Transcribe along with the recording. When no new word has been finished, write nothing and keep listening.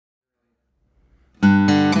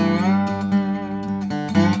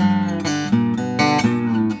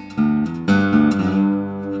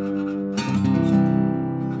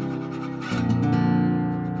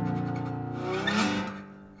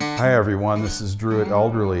everyone, this is Drew at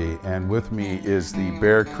Elderly, and with me is the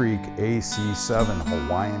Bear Creek AC7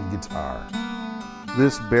 Hawaiian guitar.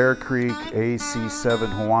 This Bear Creek AC7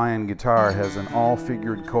 Hawaiian guitar has an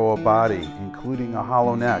all-figured koa body, including a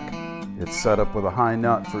hollow neck. It's set up with a high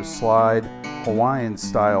nut for slide,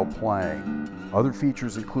 Hawaiian-style playing. Other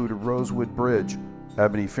features include a rosewood bridge,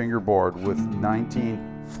 ebony fingerboard with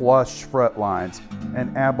 19 flush fret lines,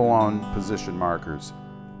 and abalone position markers.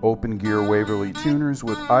 Open gear Waverly tuners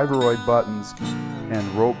with Ivoroid buttons and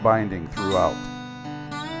rope binding throughout.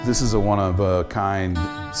 This is a one-of-a-kind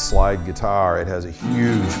slide guitar. It has a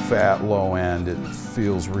huge fat low end. It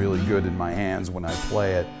feels really good in my hands when I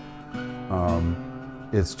play it.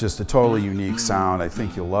 It's just a totally unique sound. I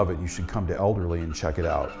think you'll love it. You should come to Elderly and check it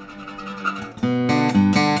out.